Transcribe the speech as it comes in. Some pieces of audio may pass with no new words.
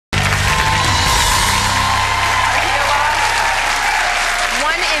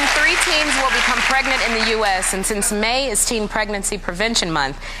in 3 teens will become pregnant in the U.S., and since May is Teen Pregnancy Prevention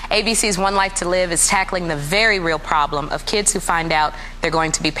Month, ABC's One Life to Live is tackling the very real problem of kids who find out they're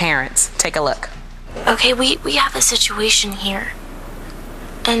going to be parents. Take a look. Okay, we have a situation here.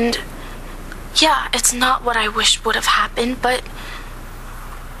 And yeah, it's not what I wish would have happened, but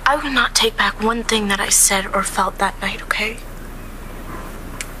I will not take back one thing that I said or felt that night, okay?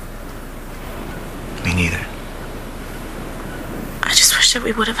 Me neither. I just wish that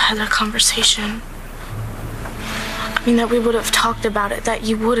we would have had a conversation. I mean, that we would have talked about it, that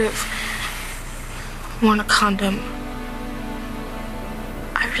you would have worn a condom.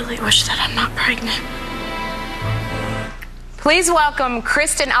 I really wish that I'm not pregnant. Please welcome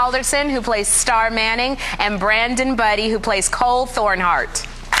Kristen Alderson, who plays Star Manning, and Brandon Buddy, who plays Cole Thornhart.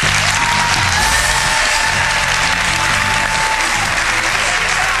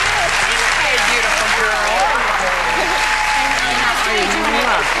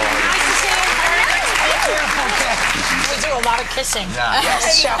 A lot of kissing.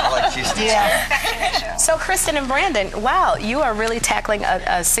 Yes. I like kissing. Yeah. So, Kristen and Brandon, wow, you are really tackling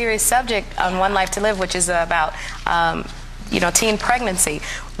a serious subject on One Life to Live, which is about, teen pregnancy.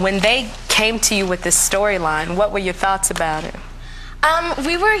 When they came to you with this storyline, what were your thoughts about it?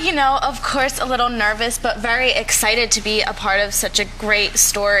 We were, of course, a little nervous, but very excited to be a part of such a great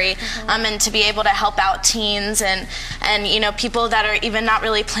story, and to be able to help out teens and people that are even not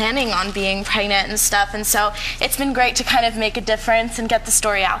really planning on being pregnant and stuff. And so it's been great to kind of make a difference and get the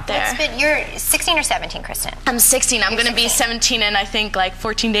story out there. You're 16 or 17, Kristen? I'm 16. I'm going to be 17 in, I think, like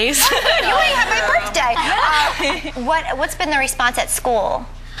 14 days. You ain't had my birthday. What's been the response at school?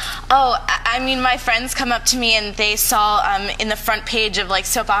 Oh, I mean, my friends come up to me and they saw in the front page of like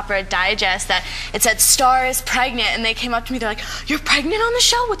Soap Opera Digest that it said Star is pregnant, and they came up to me, they're like, "You're pregnant on the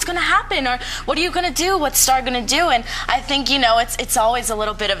show? What's going to happen? Or what are you going to do? What's Star going to do?" And I think, it's always a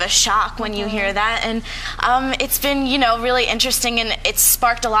little bit of a shock when you hear that, and it's been, really interesting, and it's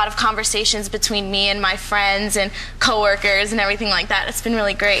sparked a lot of conversations between me and my friends and coworkers and everything like that. It's been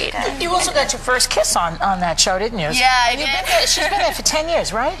really great. You also got your first kiss on that show, didn't you? Yeah, I did. She's been there for 10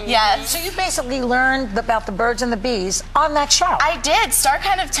 years, right? Yes. So you basically learned about the birds and the bees on that show. I did. Star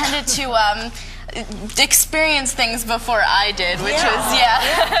kind of tended to experience things before I did, which was,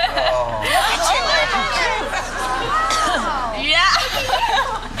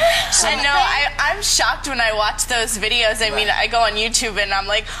 I know. I'm shocked when I watch those videos. I mean, I go on YouTube and I'm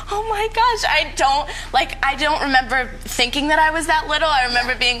like, oh my gosh, I don't remember thinking that I was that little. I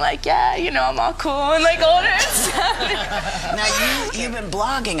remember being like, I'm all cool and like older and stuff. Now you've been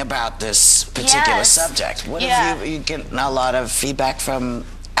blogging about this particular subject. What have you getting a lot of feedback from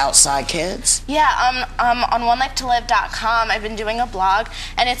outside kids? Yeah, on OneLifeToLive.com, I've been doing a blog,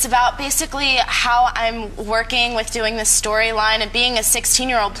 and it's about basically how I'm working with doing this storyline and being a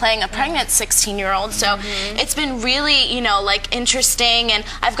 16-year-old playing a pregnant 16-year-old. So it's been really, interesting, and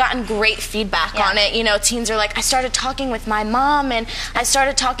I've gotten great feedback on it. Teens are like, I started talking with my mom, and I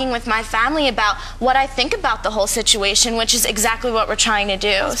started talking with my family about what I think about the whole situation, which is exactly what we're trying to do.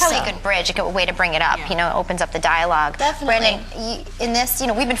 It's probably a good bridge, a good way to bring it up. It opens up the dialogue. Definitely. Brandon, in this,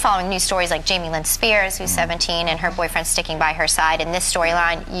 we've been following news stories like Jamie Lynn Spears, who's 17, and her boyfriend sticking by her side. In this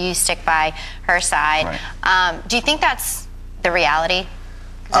storyline, you stick by her side. Right. Do you think that's the reality?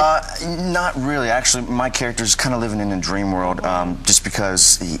 Not really. Actually, my character's kind of living in a dream world, just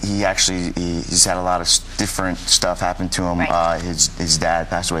because he's had a lot of different stuff happen to him. Right. His dad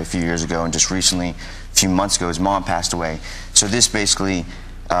passed away a few years ago, and just recently, a few months ago, his mom passed away. So this basically,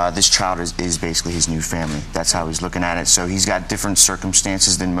 this child is basically his new family. That's how he's looking at it. So he's got different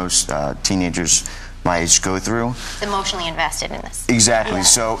circumstances than most teenagers my age go through. He's emotionally invested in this. Exactly.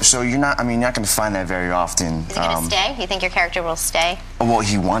 Yeah. So you're not going to find that very often. Is he going to stay? You think your character will stay? Well,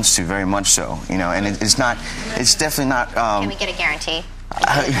 he wants to, very much so. And it's definitely not. Can we get a guarantee?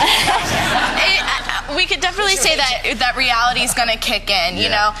 We could definitely say that reality is going to kick in.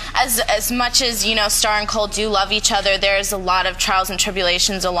 As much as Star and Cole do love each other, there's a lot of trials and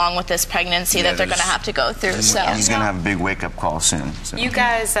tribulations along with this pregnancy that they're going to have to go through. So he's going to have a big wake-up call soon. So. You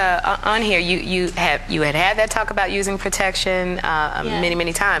guys on here, you had that talk about using protection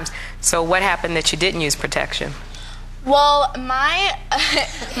many times. So what happened that you didn't use protection? Well, my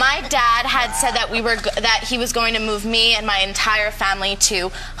dad had said that he was going to move me and my entire family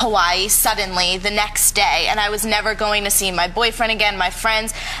to Hawaii suddenly the next day, and I was never going to see my boyfriend again, my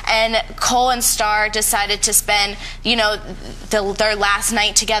friends. And Cole and Star decided to spend, their last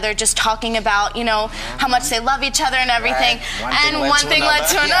night together just talking about, how much they love each other and everything. Right. One thing led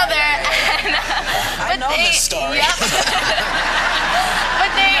to another. I know this story. Yep.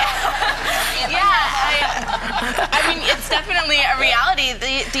 But I mean, it's definitely a reality.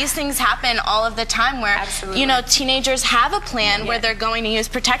 These things happen all of the time where, you know, teenagers have a plan where they're going to use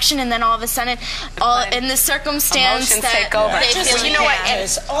protection, and then all of a sudden, in the circumstance emotions take over. You know what?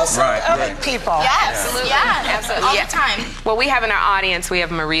 It's also other people. Absolutely. Yeah, absolutely. All the time. Well, we have in our audience, we have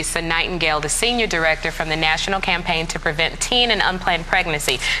Marisa Nightingale, the Senior Director from the National Campaign to Prevent Teen and Unplanned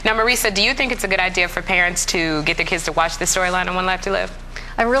Pregnancy. Now, Marisa, do you think it's a good idea for parents to get their kids to watch this storyline on One Life to Live?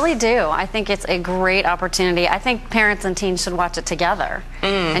 I really do. I think it's a great opportunity. I think parents and teens should watch it together.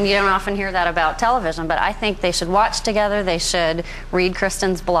 And you don't often hear that about television, but I think they should watch together. They should read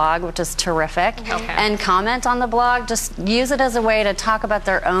Kristen's blog, which is terrific, and comment on the blog. Just use it as a way to talk about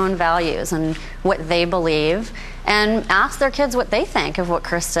their own values and what they believe, and ask their kids what they think of what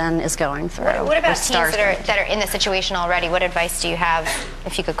Kristen is going through. What about teens that are in the situation already? What advice do you have,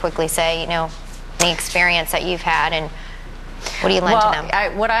 if you could quickly say, you know, any experience that you've had, and what do you lend to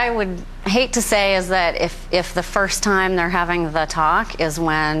them? What I would hate to say is that if the first time they're having the talk is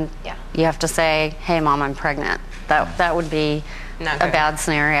when you have to say, hey, Mom, I'm pregnant. That would be a bad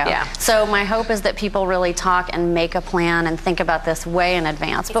scenario. So my hope is that people really talk and make a plan and think about this way in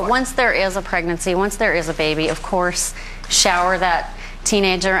advance. But once there is a pregnancy, once there is a baby, of course, shower that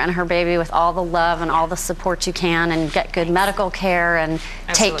teenager and her baby with all the love and all the support you can, and get good medical care and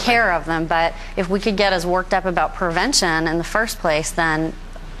take care of them. But if we could get as worked up about prevention in the first place, then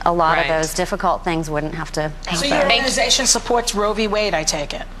a lot of those difficult things wouldn't have to happen. So your organization supports Roe v. Wade, I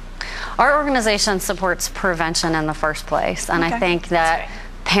take it? Our organization supports prevention in the first place, and I think that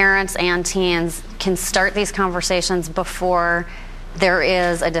parents and teens can start these conversations before there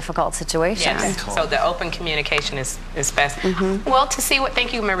is a difficult situation. So the open communication is best. Well,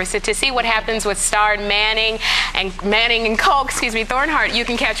 thank you, Marisa. To see what happens with star Manning and Cole, Thornhart, you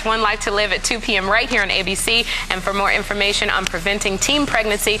can catch One Life to Live at 2 p.m. right here on ABC. And for more information on preventing teen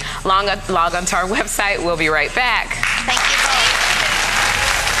pregnancy, log on to our website. We'll be right back. Thank you.